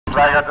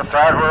Flag at the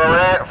start, we're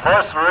away.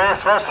 First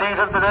race, first heat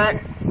of the day.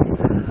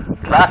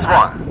 Class 1.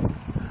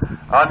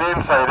 On the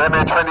inside,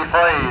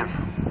 MA25.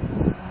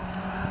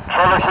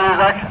 Trevor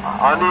Cusack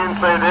on the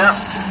inside there.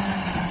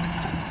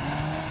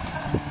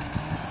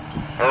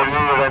 Very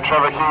near then,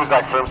 Trevor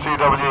Cusack from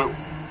CW.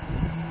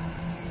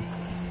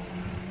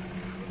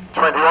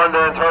 21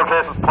 there in third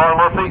place is Paul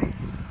Murphy.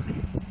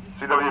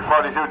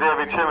 CW42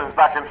 David Timmins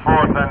back and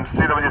forth, and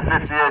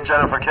CW58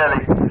 Jennifer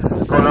Kelly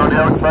going on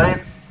the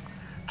outside.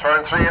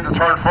 Turn 3 into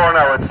turn 4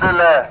 now. It's still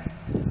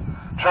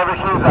Trevor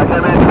Cusack,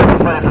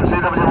 MA25 from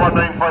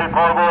CW195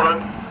 Paul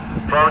Boland.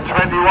 Round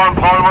 21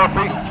 Paul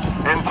Murphy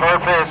in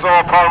third place.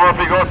 Oh, Paul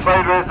Murphy goes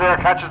sideways there,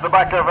 catches the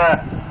back of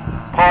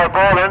Paul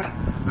Boland.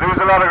 Lose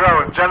a lot of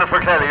ground. Jennifer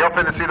Kelly up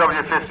in the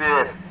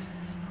CW58.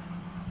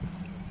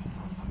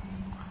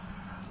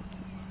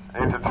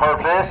 Into third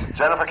place,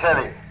 Jennifer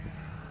Kelly.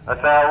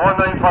 That's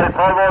 195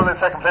 Paul Boland in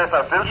second place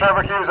now. Still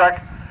Trevor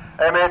Cusack,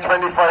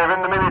 MA25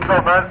 in the mini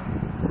club, man.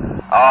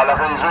 Oh,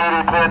 look, he's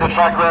really playing the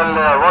track well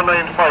there.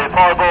 195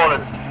 Paul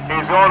Boland.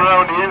 He's going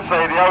around the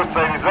inside, the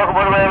outside. He's looking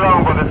for the way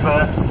around, but it's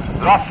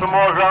lost some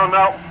more ground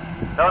now.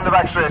 Down the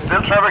back straight.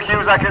 Still Trevor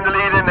Cusack in the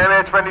lead in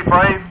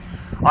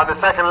MA25 on the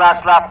second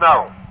last lap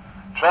now.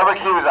 Trevor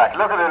Cusack,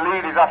 look at the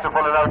lead he's after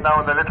pulling out now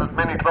in the little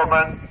mini club,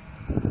 man.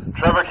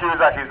 Trevor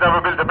Cusack, he's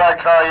never built a bad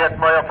car yet, in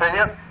my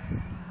opinion.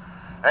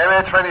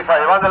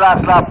 MA25 on the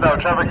last lap now.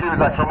 Trevor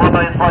Cusack from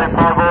 195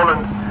 Paul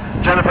Boland.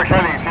 Jennifer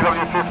Kelly,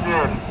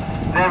 CW58.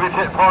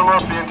 Paul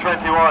Murphy in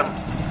 21.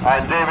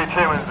 And David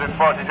Timmins in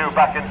 42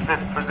 back in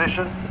 5th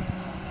position.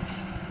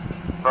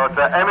 So it's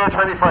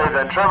MA25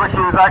 then. Trevor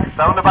Cusack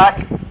down the back.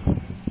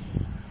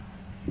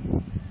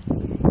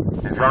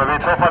 He's going to be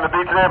tough on the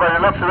beat today by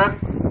the looks of it.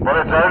 But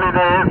it's early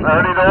days,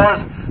 early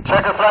doors.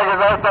 Checker flag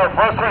is out now.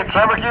 First heat,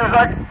 Trevor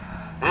Cusack.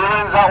 He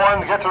wins that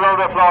one. Gets a round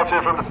of applause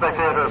here from the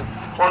spectators.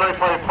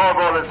 195 Paul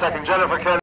Boland second. Jennifer Kelly.